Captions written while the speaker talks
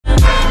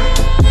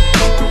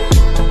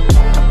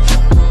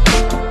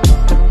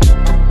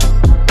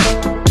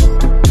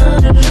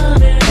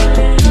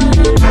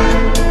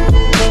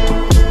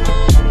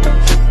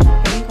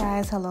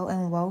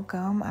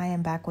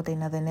with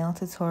another nail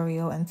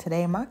tutorial, and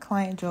today my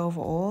client drove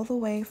all the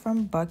way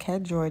from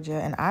Buckhead, Georgia,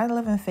 and I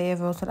live in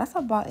Fayetteville, so that's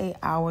about an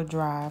hour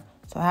drive.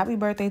 So happy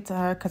birthday to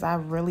her, because I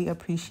really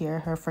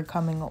appreciate her for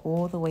coming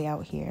all the way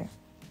out here.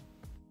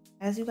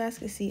 As you guys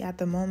can see, at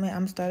the moment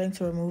I'm starting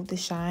to remove the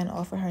shine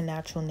off of her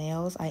natural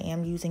nails. I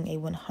am using a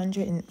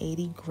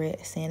 180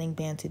 grit sanding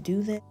band to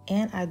do this,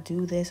 and I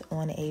do this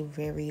on a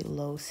very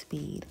low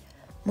speed.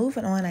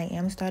 Moving on, I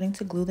am starting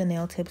to glue the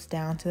nail tips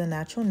down to the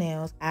natural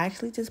nails. I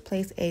actually just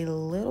placed a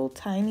little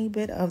tiny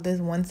bit of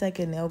this 1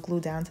 second nail glue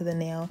down to the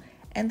nail,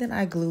 and then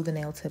I glue the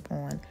nail tip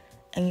on.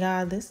 And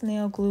y'all, this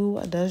nail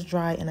glue does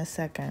dry in a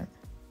second.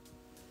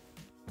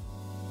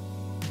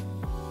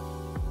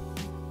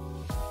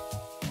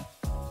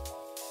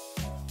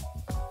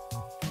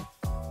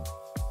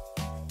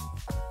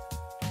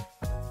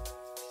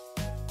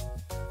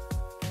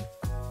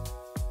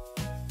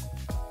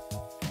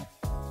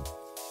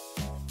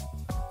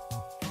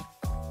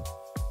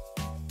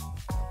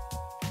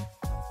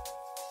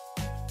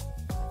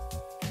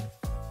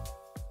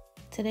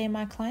 Today,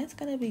 my client's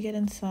going to be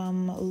getting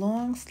some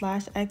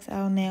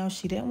long/XL nails.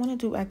 She didn't want to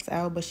do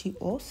XL, but she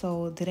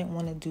also didn't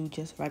want to do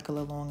just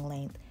regular long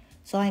length.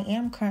 So I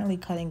am currently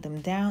cutting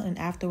them down, and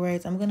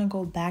afterwards, I'm going to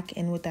go back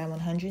in with that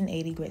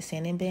 180 grit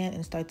sanding band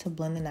and start to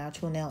blend the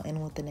natural nail in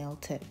with the nail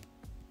tip.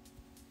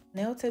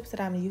 Nail tips that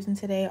I'm using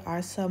today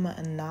are some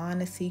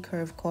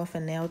non-C-curve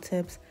coffin nail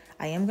tips.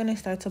 I am going to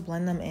start to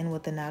blend them in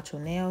with the natural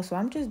nail. So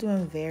I'm just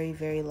doing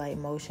very light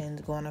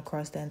motions going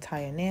across the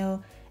entire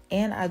nail.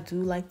 And I do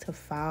like to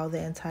file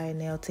the entire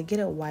nail to get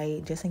it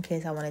white, just in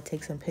case I want to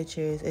take some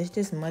pictures. It's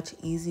just much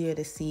easier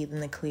to see than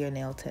the clear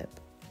nail tip.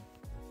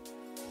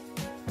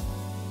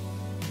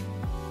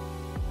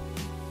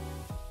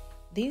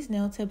 These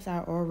nail tips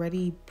are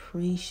already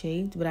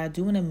pre-shaped, but I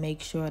do want to make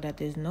sure that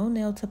there's no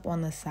nail tip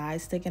on the side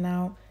sticking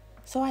out.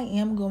 So I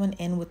am going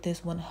in with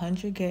this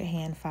 100 grit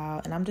hand file,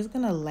 and I'm just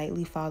going to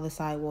lightly file the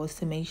sidewalls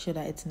to make sure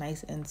that it's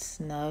nice and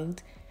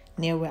snugged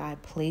near where I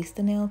placed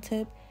the nail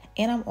tip.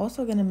 And I'm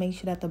also going to make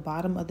sure that the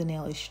bottom of the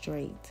nail is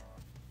straight.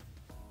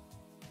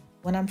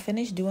 When I'm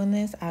finished doing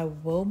this, I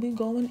will be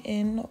going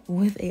in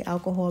with an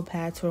alcohol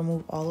pad to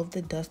remove all of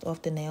the dust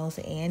off the nails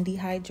and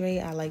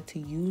dehydrate. I like to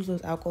use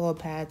those alcohol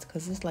pads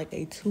because it's like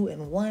a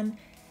 2-in-1.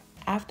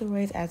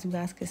 Afterwards, as you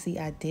guys can see,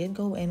 I did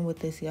go in with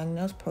this Young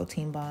Nails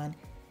Protein Bond.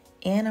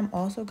 And I'm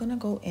also going to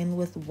go in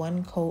with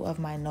 1 coat of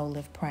my No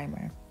Lift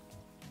Primer.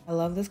 I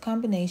love this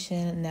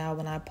combination. Now,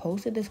 when I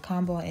posted this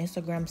combo on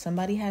Instagram,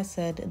 somebody has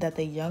said that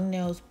the Young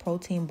Nails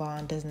Protein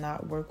Bond does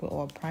not work with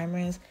all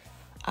primers.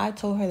 I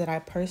told her that I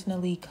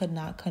personally could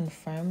not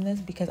confirm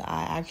this because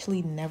I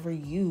actually never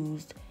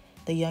used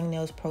the Young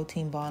Nails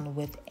Protein Bond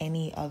with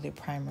any other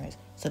primers.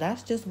 So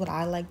that's just what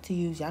I like to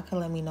use. Y'all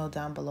can let me know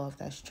down below if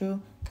that's true,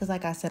 because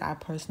like I said, I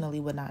personally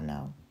would not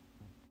know.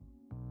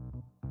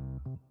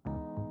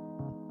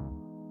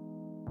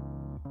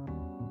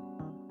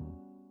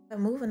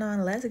 Moving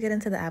on, let's get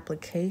into the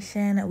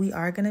application. We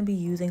are going to be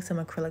using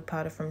some acrylic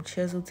powder from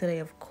Chisel today,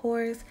 of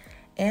course,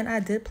 and I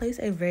did place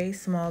a very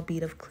small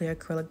bead of clear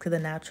acrylic to the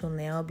natural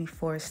nail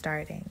before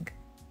starting.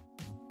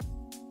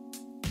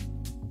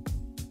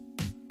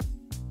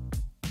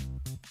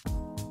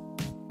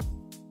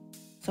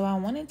 So I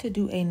wanted to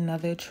do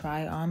another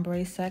try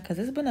ombre set because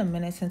it's been a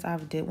minute since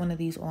I've did one of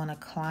these on a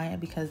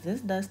client, because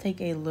this does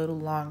take a little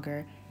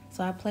longer.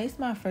 So I placed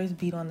my first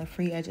bead on the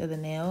free edge of the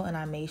nail, and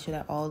I made sure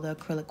that all the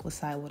acrylic was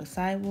sidewall to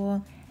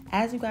sidewall.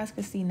 As you guys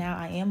can see now,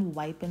 I am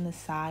wiping the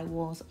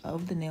sidewalls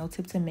of the nail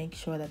tip to make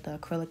sure that the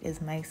acrylic is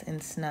nice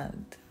and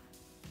snugged.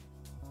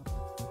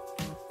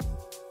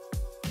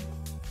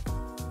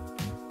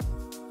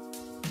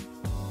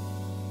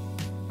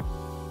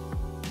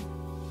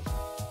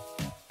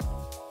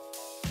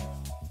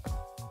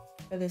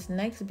 For this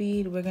next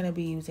bead, we're going to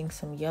be using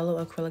some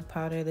yellow acrylic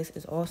powder. This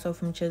is also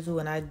from Chisel,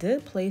 and I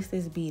did place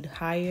this bead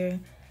higher.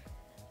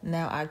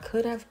 Now, I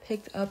could have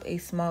picked up a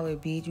smaller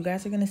bead. You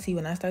guys are going to see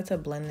when I start to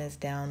blend this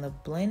down, the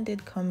blend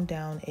did come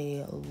down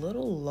a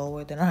little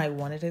lower than I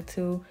wanted it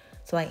to.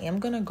 So I am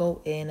going to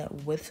go in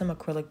with some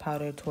acrylic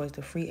powder towards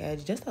the free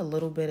edge, just a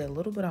little bit of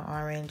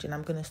orange, and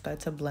I'm going to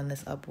start to blend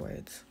this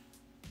upwards.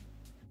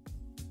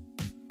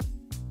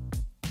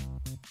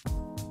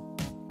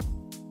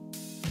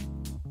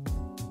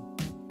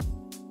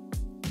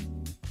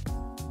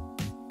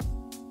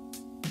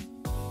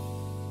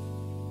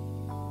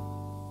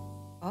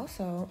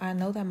 Also, I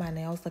know that my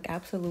nails look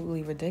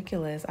absolutely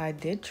ridiculous. I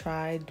did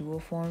try dual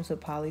forms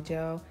with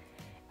polygel,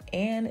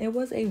 and it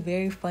was a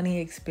very funny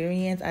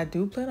experience. I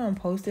do plan on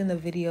posting the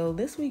video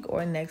this week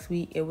or next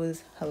week. It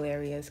was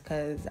hilarious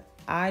because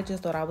I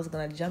just thought I was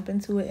gonna jump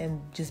into it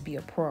and just be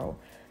a pro.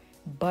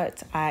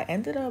 But I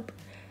ended up,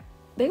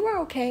 they were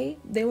okay.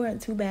 They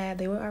weren't too bad.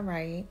 They were all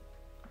right.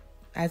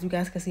 As you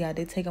guys can see, I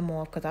did take them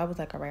off because I was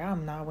like, all right,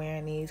 I'm not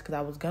wearing these, because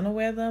I was gonna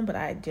wear them, but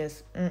I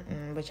just,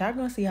 But y'all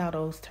gonna see how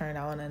those turn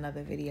out in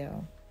another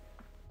video.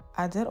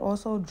 I did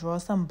also draw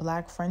some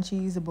black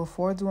Frenchies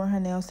before doing her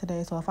nails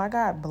today. So if I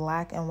got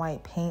black and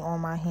white paint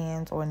on my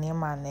hands or near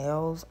my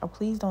nails,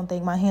 please don't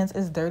think my hands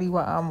is dirty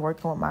while I'm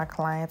working with my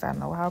clients. I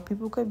know how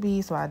people could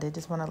be, so I did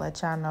just want to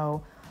let y'all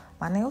know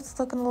my nails is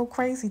looking a little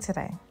crazy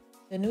today.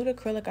 The nude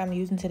acrylic I'm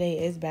using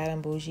today is Bad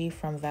and Bougie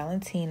from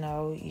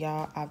Valentino.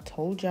 Y'all, I've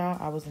told y'all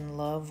I was in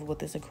love with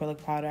this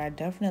acrylic powder. I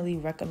definitely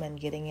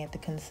recommend getting it. The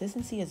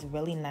consistency is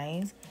really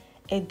nice.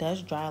 It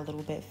does dry a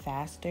little bit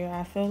faster,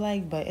 I feel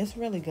like, but it's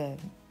really good.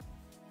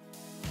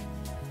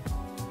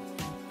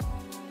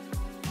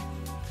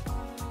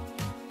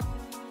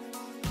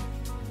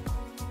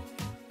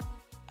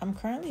 I'm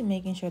currently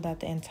making sure that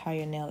the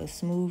entire nail is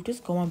smooth,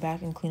 just going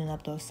back and cleaning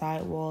up those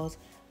side walls.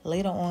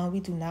 Later on, we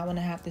do not want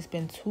to have to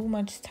spend too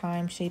much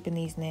time shaping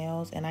these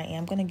nails, and I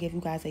am going to give you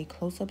guys a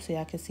close-up so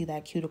y'all can see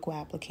that cuticle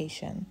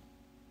application.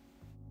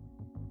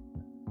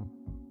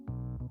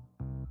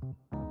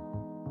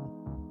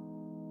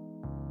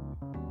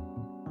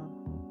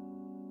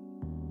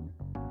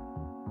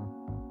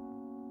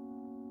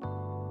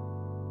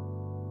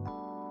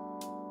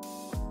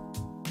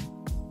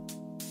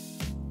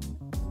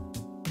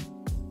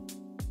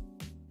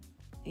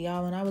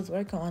 Y'all, when I was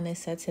working on this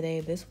set today,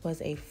 this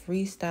was a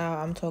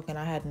freestyle. I'm talking,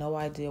 I had no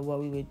idea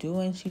what we were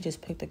doing. She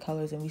just picked the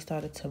colors and we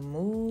started to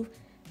move.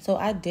 So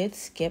I did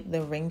skip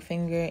the ring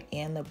finger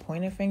and the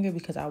pointer finger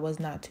because I was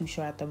not too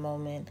sure at the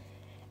moment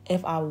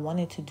if I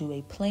wanted to do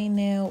a plain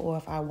nail or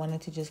if I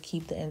wanted to just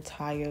keep the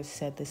entire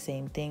set the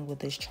same thing with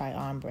this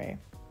ombre.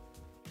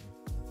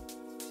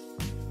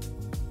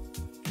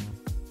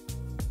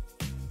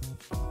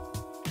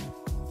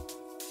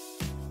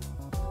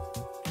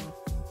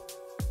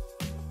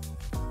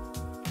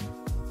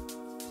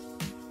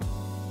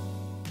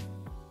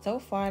 So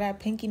far,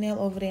 that pinky nail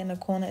over there in the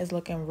corner is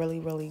looking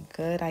really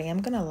good. I am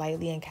going to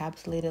lightly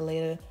encapsulate it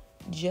later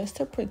just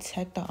to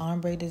protect the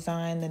ombre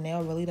design. The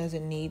nail really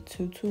doesn't need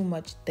too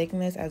much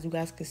thickness. As you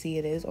guys can see,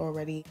 it is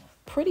already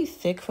pretty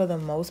thick for the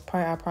most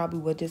part. I probably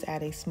would just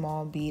add a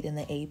small bead in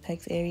the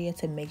apex area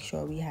to make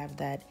sure we have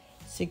that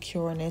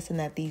secureness and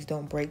that these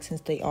don't break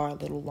since they are a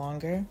little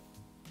longer.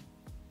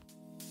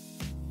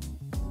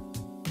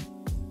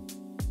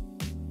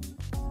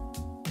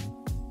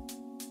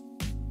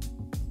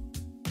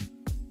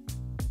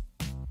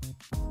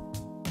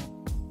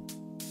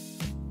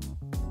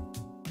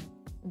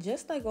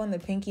 Just like on the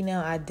pinky nail,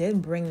 I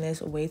did bring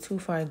this way too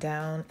far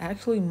down,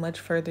 actually much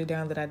further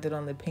down than I did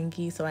on the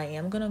pinky. So I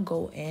am gonna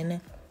go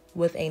in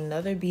with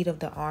another bead of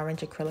the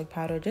orange acrylic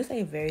powder, just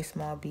a very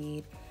small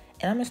bead,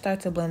 and I'm gonna start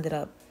to blend it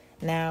up.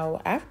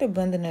 Now, after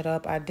blending it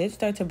up, I did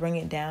start to bring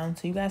it down,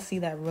 so you guys see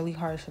that really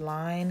harsh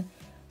line.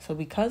 So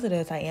because of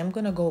this, I am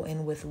gonna go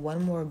in with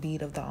one more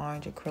bead of the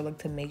orange acrylic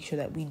to make sure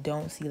that we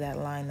don't see that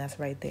line that's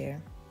right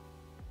there.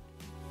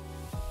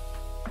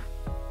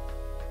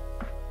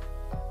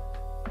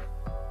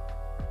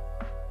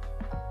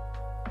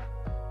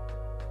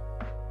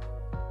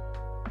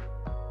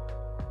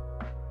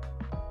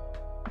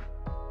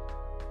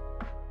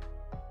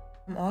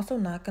 I'm also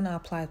not going to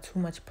apply too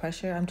much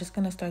pressure. I'm just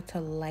going to start to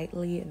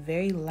lightly,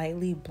 very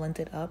lightly blend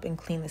it up and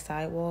clean the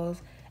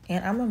sidewalls.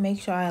 And I'm going to make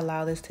sure I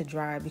allow this to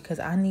dry because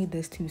I need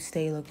this to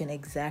stay looking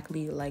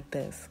exactly like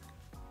this.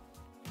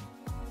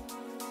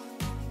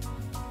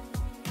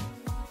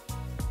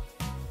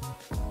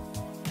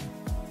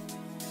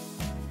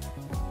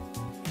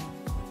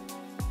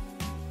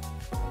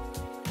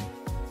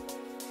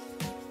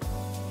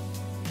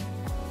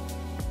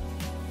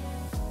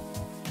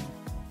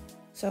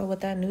 So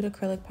with that nude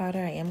acrylic powder,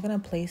 I am going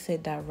to place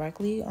it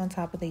directly on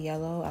top of the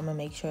yellow. I'm going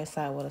to make sure it's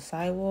sidewall to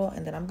sidewall,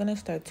 and then I'm going to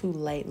start to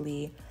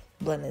lightly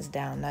blend this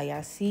down. Now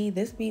y'all see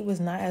this bead was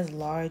not as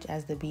large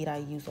as the bead I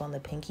used on the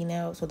pinky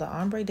nail, so the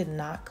ombre did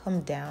not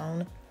come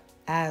down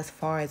as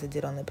far as it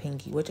did on the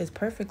pinky, which is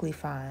perfectly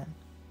fine.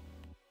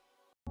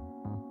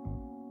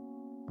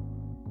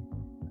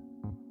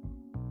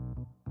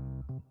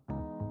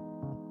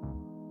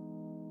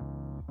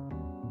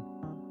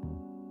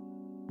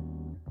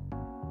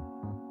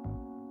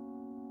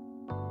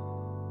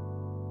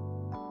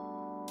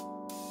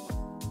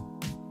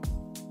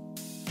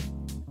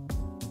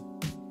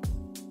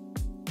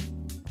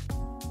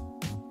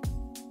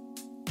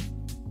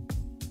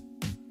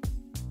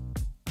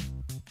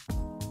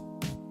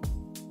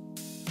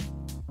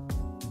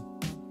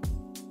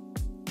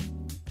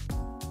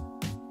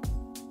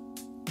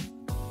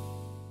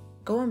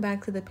 Going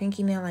back to the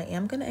pinky nail, I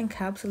am going to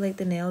encapsulate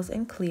the nails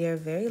in clear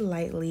very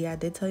lightly. I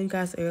did tell you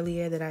guys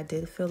earlier that I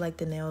did feel like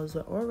the nails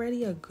were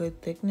already a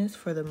good thickness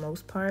for the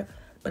most part,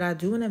 but I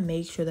do want to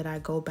make sure that I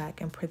go back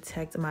and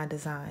protect my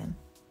design.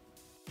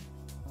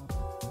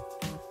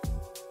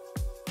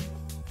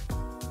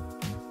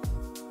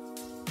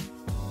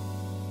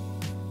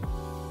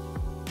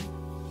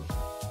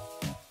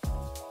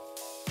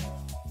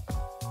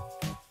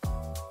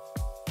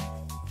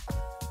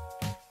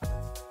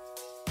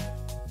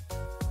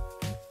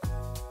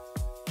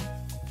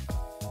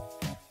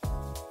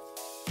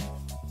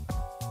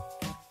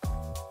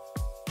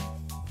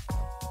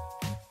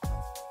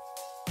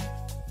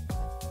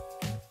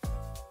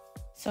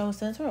 So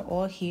since we're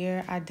all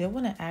here, I did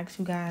want to ask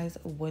you guys,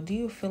 what do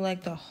you feel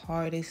like the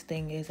hardest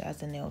thing is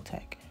as a nail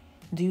tech?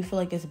 Do you feel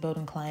like it's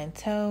building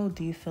clientele?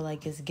 Do you feel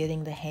like it's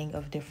getting the hang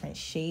of different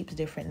shapes,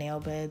 different nail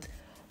beds?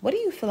 What do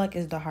you feel like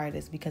is the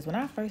hardest? Because when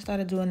I first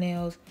started doing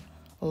nails,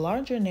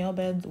 larger nail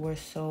beds were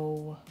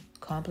so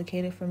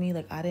complicated for me.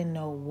 Like, I didn't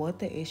know what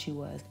the issue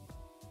was.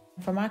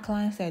 For my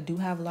clients that do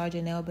have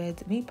larger nail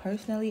beds, me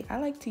personally, I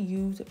like to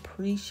use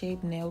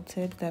pre-shaped nail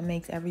tips that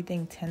makes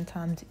everything 10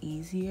 times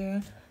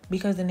easier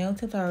because the nail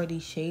tips are already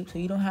shaped, so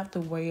you don't have to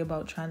worry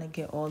about trying to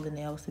get all the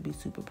nails to be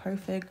super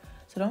perfect.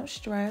 So don't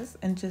stress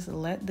and just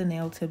let the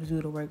nail tips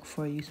do the work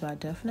for you. So I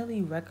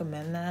definitely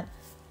recommend that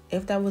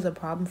if that was a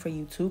problem for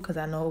you too, because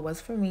I know it was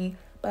for me.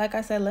 But like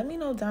I said, let me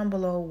know down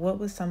below what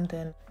was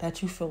something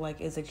that you feel like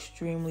is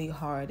extremely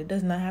hard. It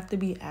does not have to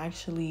be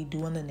actually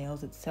doing the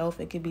nails itself.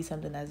 It could be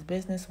something that's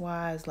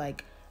business-wise,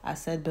 like I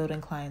said,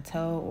 building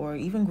clientele, or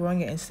even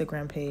growing your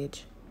Instagram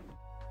page.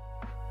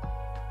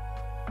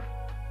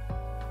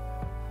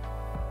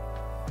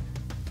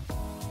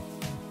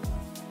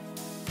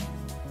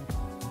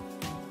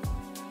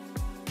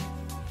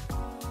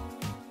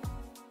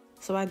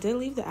 So I did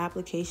leave the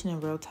application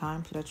in real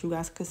time so that you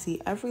guys could see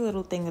every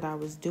little thing that I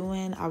was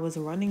doing. I was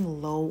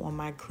running low on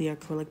my clear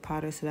acrylic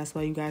powder, so that's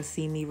why you guys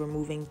see me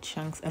removing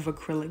chunks of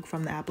acrylic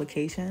from the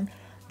application.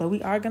 But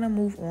we are going to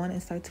move on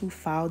and start to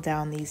file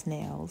down these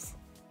nails.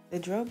 The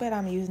drill bit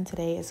I'm using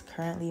today is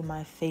currently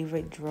my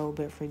favorite drill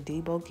bit for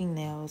debulking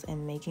nails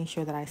and making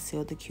sure that I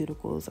seal the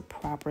cuticles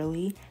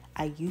properly.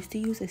 I used to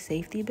use a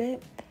safety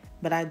bit,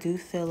 but I do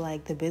feel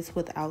like the bits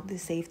without the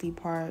safety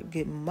part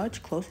get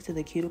much closer to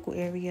the cuticle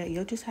area.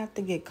 You'll just have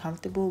to get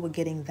comfortable with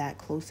getting that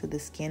close to the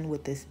skin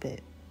with this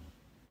bit.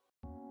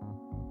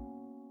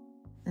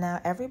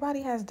 Now,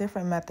 everybody has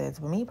different methods,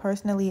 but me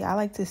personally, I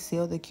like to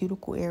seal the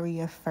cuticle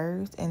area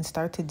first and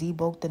start to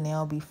debulk the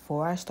nail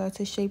before I start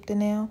to shape the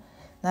nail.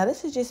 Now,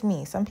 this is just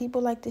me. Some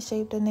people like to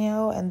shape the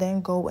nail and then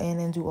go in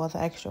and do all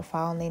the extra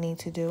filing they need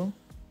to do.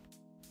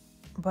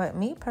 But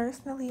me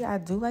personally, I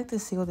do like to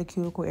seal the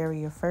cuticle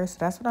area first. So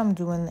that's what I'm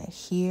doing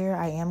here.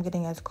 I am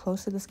getting as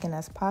close to the skin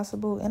as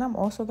possible. And I'm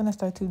also going to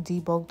start to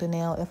debulk the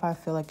nail if I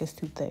feel like it's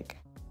too thick.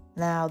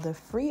 Now, the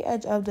free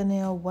edge of the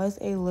nail was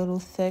a little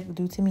thick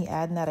due to me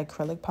adding that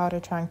acrylic powder,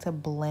 trying to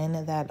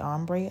blend that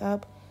ombre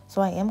up.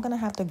 So I am going to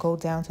have to go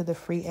down to the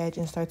free edge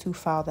and start to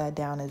file that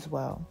down as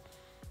well.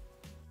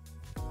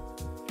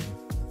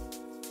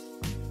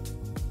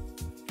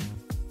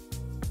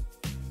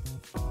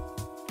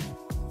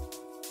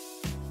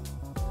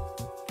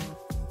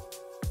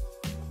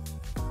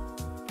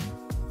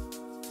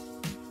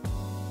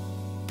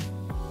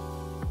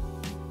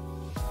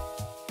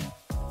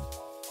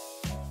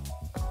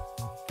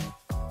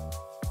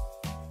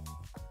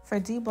 For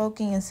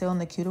debulking and sealing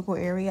the cuticle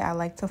area, I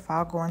like to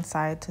file going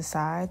side to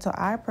side. So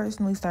I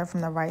personally start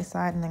from the right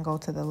side and then go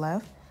to the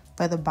left.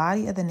 For the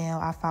body of the nail,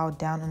 I file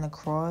down and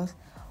across.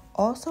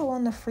 Also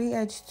on the free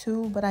edge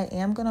too, but I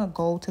am going to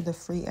go to the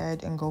free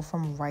edge and go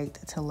from right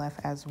to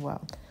left as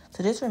well.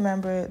 So just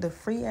remember the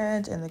free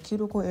edge and the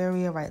cuticle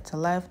area right to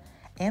left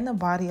and the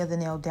body of the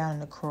nail down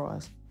and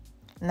across.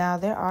 Now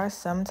there are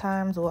some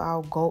times where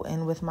I'll go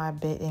in with my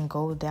bit and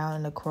go down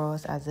and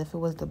across as if it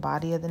was the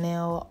body of the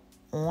nail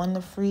on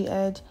the free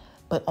edge,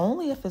 but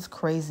only if it's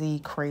crazy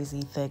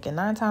thick. And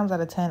 9 times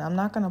out of 10, I'm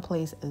not going to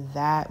place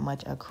that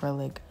much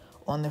acrylic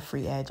on the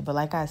free edge. But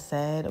like I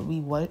said,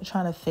 we were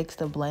trying to fix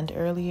the blend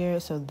earlier,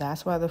 so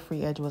that's why the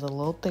free edge was a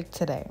little thick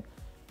today.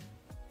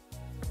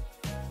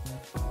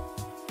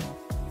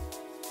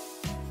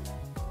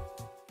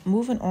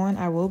 Moving on,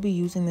 I will be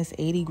using this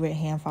 80 grit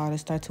hand file to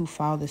start to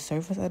file the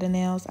surface of the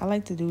nails. I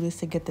like to do this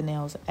to get the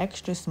nails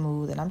extra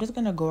smooth, and I'm just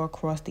going to go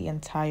across the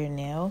entire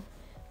nail.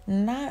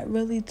 Not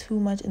really too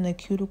much in the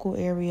cuticle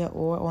area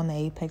or on the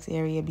apex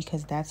area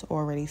because that's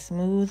already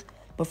smooth.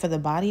 But for the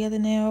body of the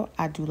nail,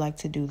 I do like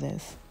to do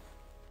this.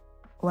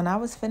 When I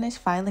was finished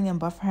filing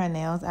and buffing her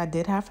nails, I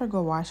did have her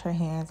go wash her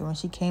hands. And when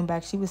she came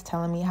back, she was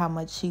telling me how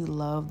much she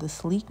loved the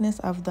sleekness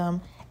of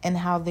them and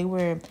how they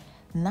were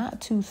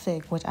not too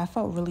thick, which I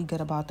felt really good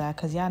about that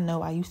because y'all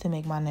know I used to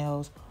make my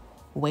nails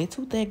way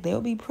too thick. They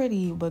would be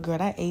pretty, but girl,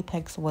 that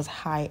apex was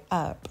high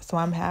up. So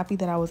I'm happy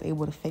that I was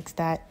able to fix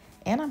that.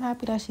 And I'm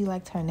happy that she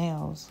liked her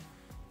nails.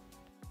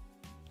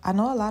 I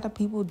know a lot of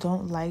people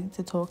don't like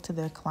to talk to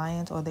their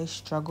clients or they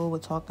struggle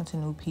with talking to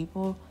new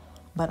people,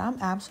 but I'm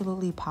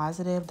absolutely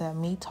positive that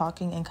me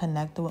talking and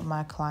connecting with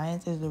my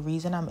clients is the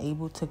reason I'm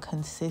able to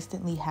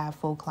consistently have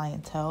full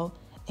clientele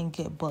and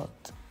get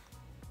booked.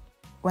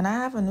 When I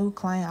have a new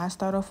client, I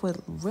start off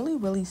with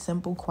really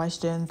simple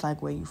questions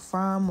like where you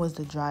from, was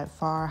the drive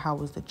far, how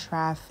was the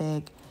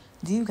traffic,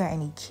 do you got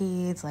any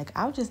kids? Like,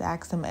 I'll just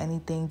ask them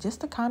anything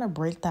just to kind of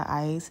break the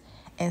ice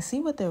and see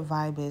what their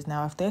vibe is.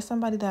 Now, if there's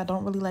somebody that I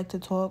don't really like to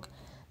talk,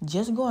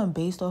 just going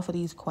based off of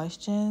these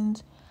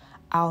questions,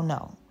 I'll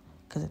know.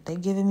 Because if they're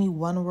giving me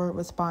one-word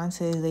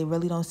responses, they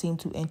really don't seem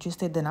too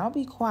interested, then I'll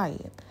be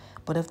quiet.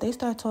 But if they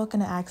start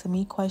talking and asking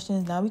me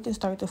questions, now we can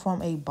start to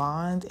form a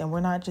bond and we're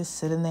not just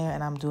sitting there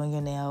and I'm doing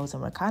your nails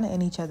and we're kind of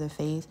in each other's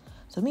face.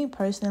 So me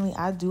personally,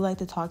 I do like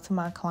to talk to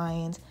my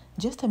clients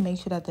just to make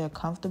sure that they're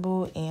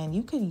comfortable, and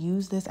you could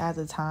use this as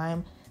a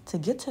time to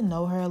get to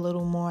know her a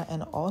little more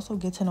and also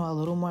get to know a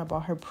little more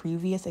about her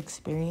previous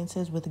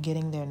experiences with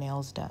getting their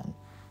nails done.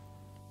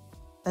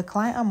 The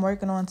client I'm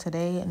working on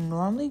today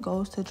normally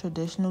goes to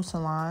traditional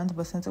salons,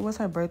 but since it was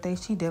her birthday,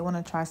 she did want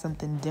to try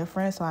something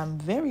different. So I'm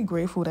very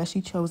grateful that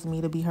she chose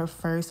me to be her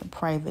first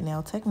private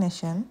nail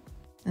technician.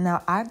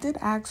 Now, I did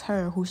ask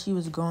her who she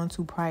was going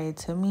to prior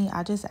to me.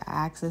 I just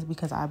asked this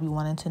because I'd be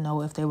wanting to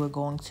know if they were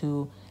going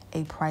to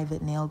a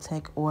private nail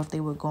tech or if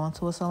they were going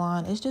to a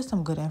salon. It's just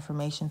some good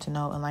information to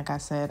know. And like I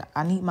said,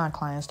 I need my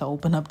clients to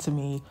open up to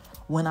me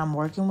when I'm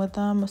working with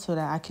them so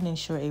that I can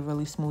ensure a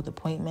really smooth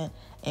appointment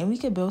and we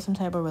could build some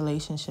type of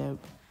relationship.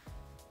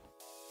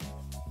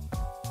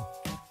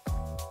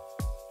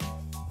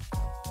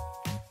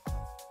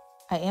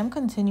 I am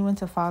continuing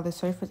to file the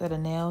surface of the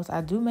nails.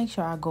 I do make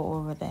sure I go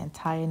over the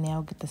entire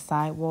nail, get the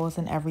sidewalls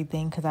and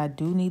everything, because I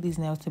do need these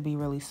nails to be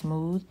really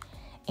smooth.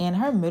 And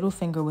her middle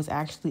finger was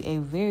actually a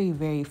very,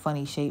 very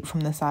funny shape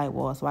from the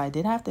sidewall, so I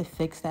did have to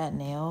fix that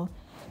nail.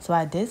 So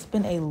I did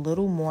spend a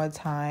little more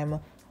time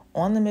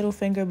on the middle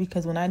finger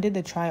because when I did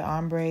the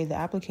ombre, the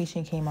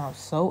application came out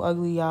so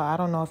ugly, y'all. I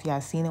don't know if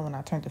y'all seen it when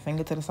I turned the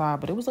finger to the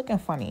side, but it was looking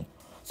funny.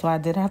 So I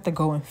did have to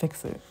go and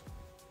fix it.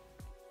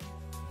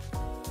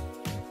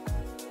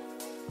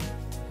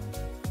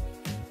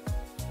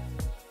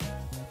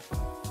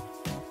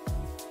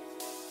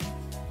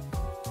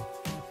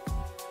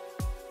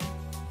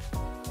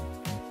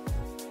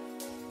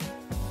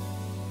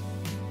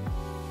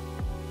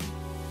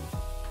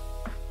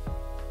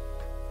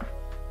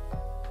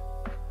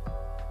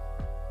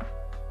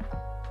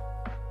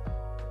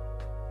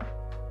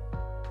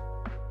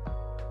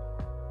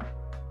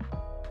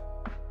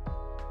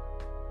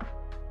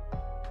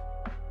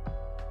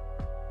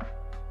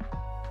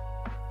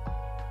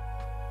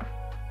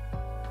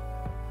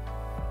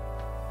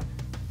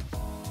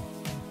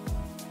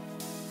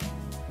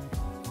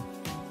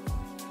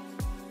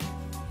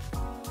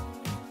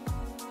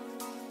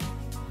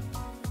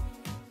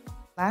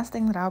 Last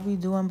thing that I'll be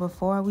doing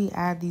before we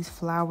add these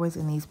flowers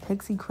and these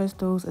pixie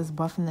crystals is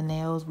buffing the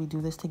nails. We do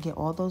this to get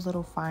all those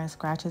little fine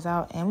scratches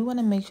out, and we want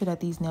to make sure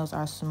that these nails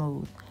are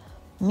smooth.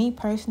 Me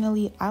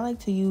personally, I like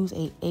to use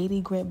a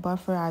 80 grit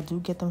buffer. I do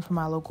get them from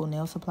my local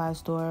nail supply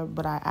store,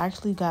 but I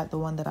actually got the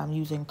one that I'm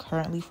using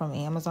currently from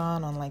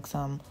Amazon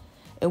on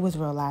it was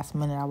real last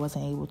minute. I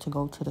wasn't able to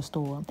go to the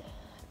store.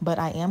 But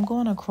I am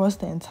going across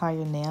the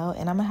entire nail,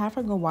 and I'm gonna have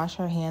her go wash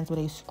her hands with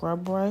a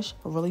scrub brush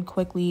really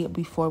quickly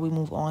before we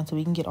move on so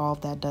we can get all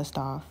of that dust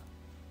off.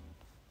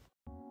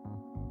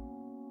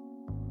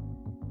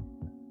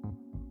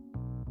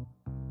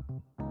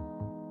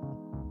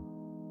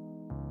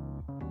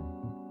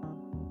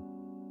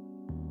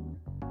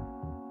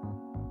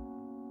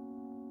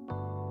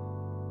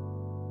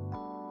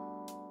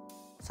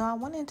 So I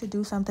wanted to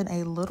do something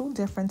a little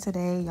different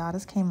today. Y'all,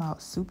 this came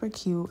out super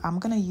cute. I'm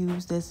going to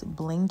use this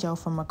bling gel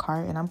from a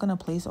cart and I'm going to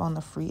place it on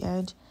the free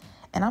edge.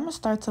 And I'm going to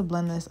start to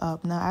blend this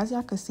up. Now, as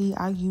y'all can see,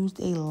 I used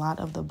a lot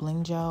of the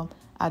bling gel.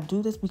 I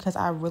do this because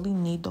I really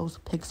need those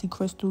pixie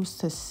crystals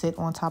to sit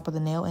on top of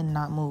the nail and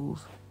not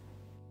move.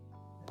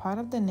 Part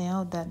of the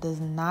nail that does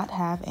not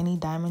have any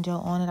diamond gel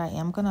on it, I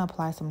am going to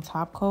apply some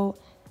top coat.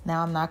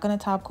 Now, I'm not going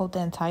to top coat the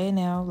entire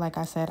nail. Like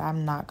I said,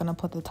 I'm not going to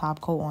put the top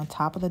coat on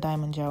top of the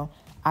diamond gel.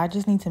 I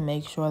just need to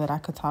make sure that I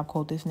could top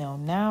coat this nail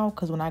now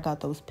because when I got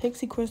those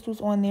pixie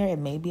crystals on there, it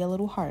may be a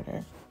little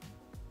harder.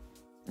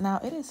 Now,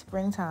 it is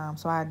springtime,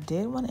 so I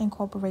did want to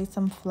incorporate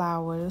some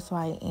flowers. So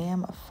I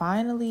am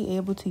finally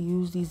able to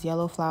use these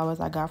yellow flowers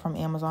I got from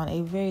Amazon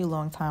a very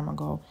long time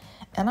ago.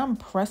 And I'm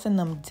pressing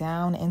them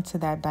down into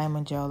that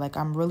diamond gel, like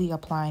I'm really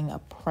applying a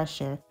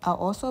pressure. I'll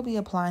also be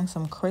applying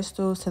some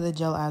crystals to the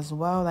gel as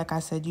well. Like I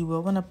said, you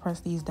will want to press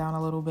these down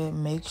a little bit,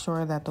 make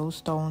sure that those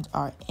stones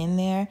are in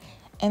there.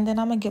 And then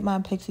I'm going to get my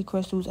pixie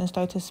crystals and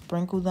start to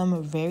sprinkle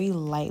them very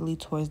lightly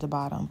towards the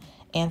bottom.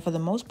 And for the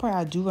most part,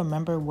 I do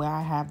remember where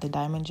I have the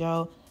diamond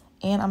gel.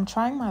 And I'm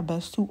trying my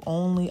best to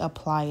only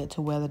apply it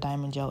to where the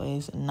diamond gel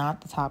is,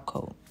 not the top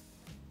coat.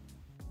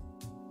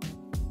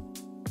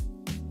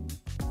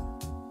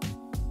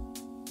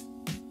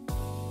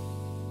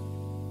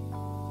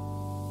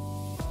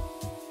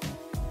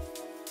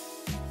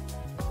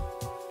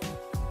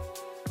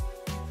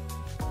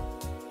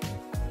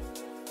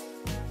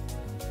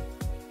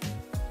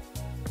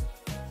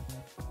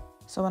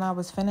 So when I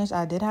was finished,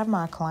 I did have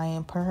my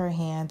client put her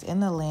hands in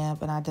the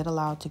lamp and I did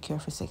allow it to cure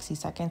for 60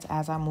 seconds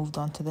as I moved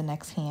on to the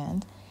next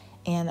hand.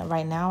 And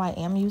right now I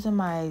am using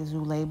my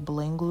Zule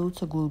bling glue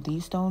to glue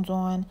these stones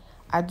on.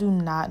 I do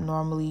not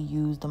normally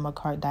use the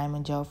Macart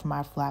diamond gel for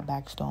my flat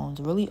back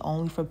stones, really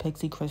only for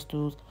pixie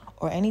crystals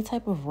or any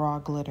type of raw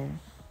glitter.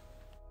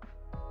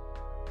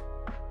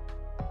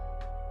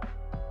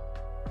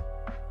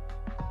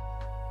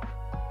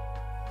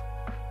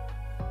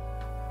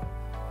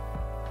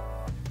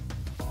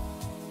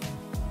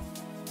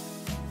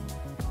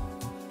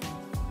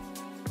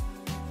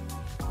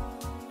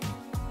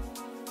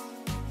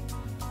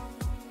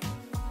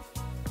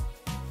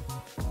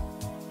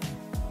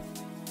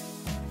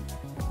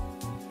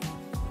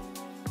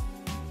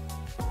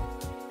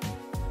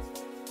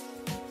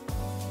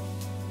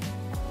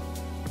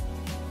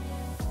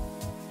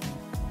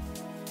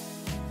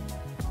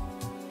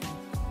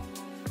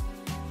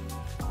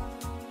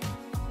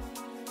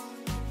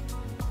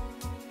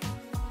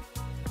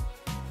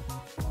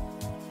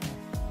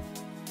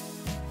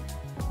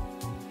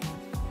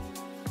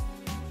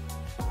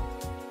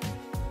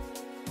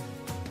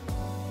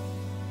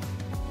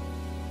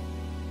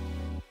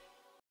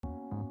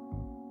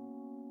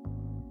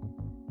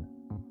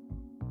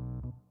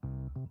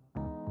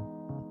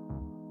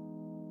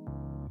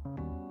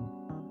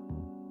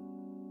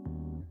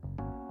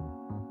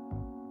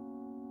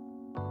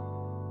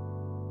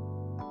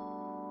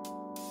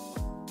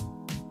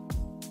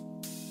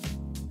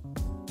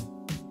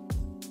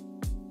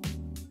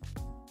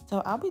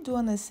 So I'll be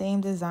doing the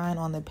same design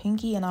on the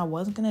pinky, and I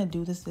was gonna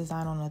do this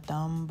design on the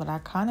thumb, but I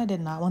kind of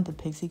did not want the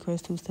pixie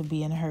crystals to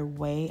be in her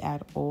way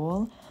at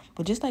all.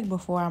 But just like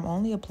before, I'm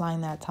only applying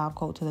that top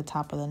coat to the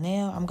top of the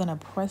nail. I'm gonna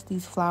press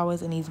these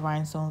flowers and these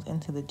rhinestones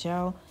into the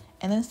gel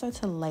and then start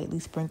to lightly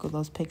sprinkle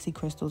those pixie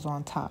crystals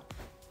on top.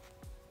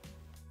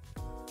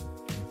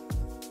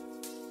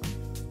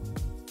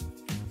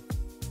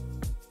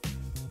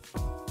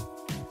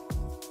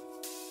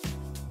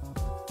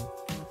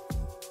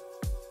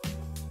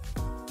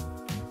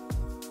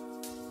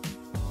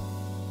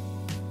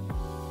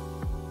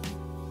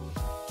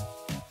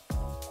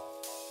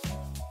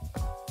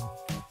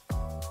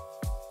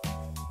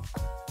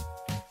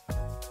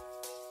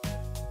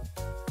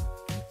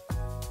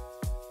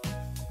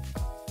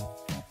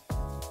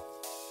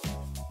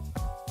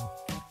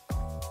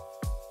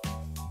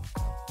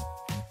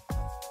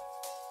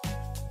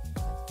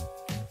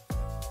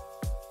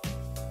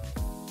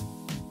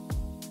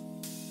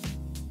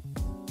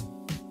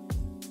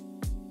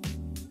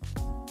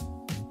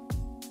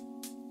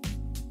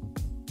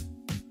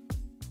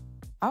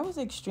 I was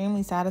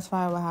extremely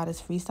satisfied with how this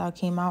freestyle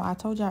came out. I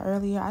told y'all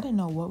earlier, I didn't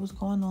know what was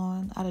going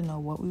on. I didn't know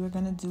what we were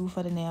going to do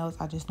for the nails.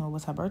 I just knew it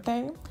was her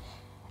birthday.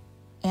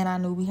 And I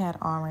knew we had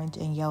orange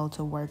and yellow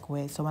to work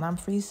with. So when I'm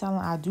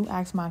freestyling, I do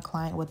ask my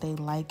client what they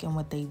like and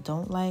what they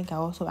don't like. I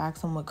also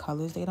ask them what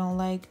colors they don't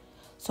like.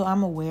 So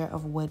I'm aware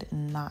of what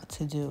not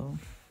to do.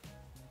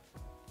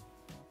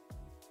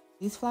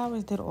 These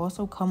flowers did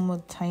also come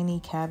with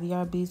tiny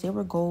caviar beads. They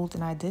were gold,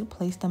 and I did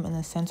place them in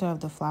the center of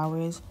the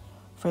flowers.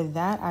 For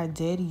that, I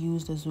did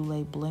use the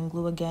Zule Bling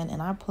Glue again,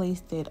 and I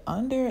placed it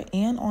under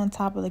and on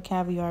top of the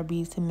caviar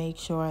beads to make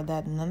sure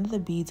that none of the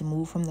beads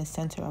move from the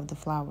center of the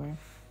flower.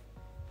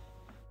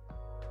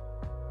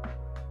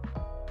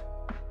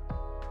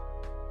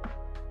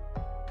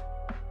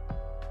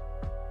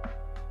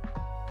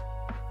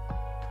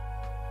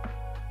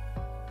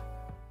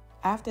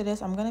 After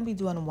this, I'm going to be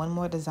doing one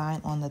more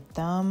design on the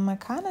thumb,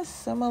 kind of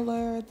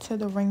similar to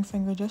the ring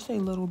finger, just a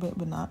little bit,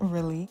 but not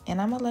really. And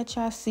I'm going to let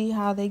y'all see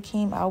how they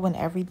came out when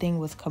everything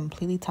was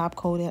completely top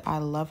coated. I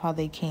love how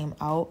they came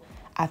out.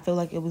 I feel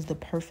like it was the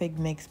perfect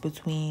mix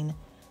between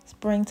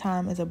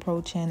springtime is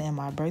approaching and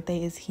my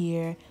birthday is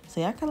here. So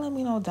y'all can let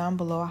me know down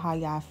below how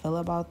y'all feel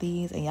about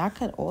these. And y'all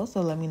could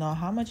also let me know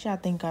how much y'all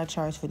think I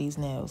charged for these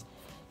nails,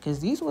 because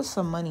these was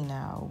some money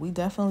now. We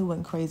definitely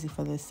went crazy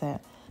for this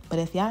set. But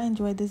if y'all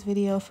enjoyed this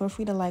video, feel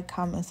free to like,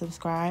 comment, and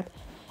subscribe.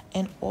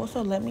 And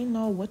also let me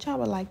know what y'all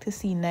would like to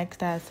see next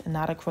that's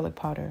not acrylic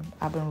powder.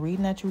 I've been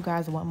reading that you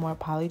guys want more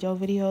polygel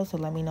videos, so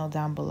let me know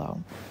down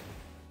below.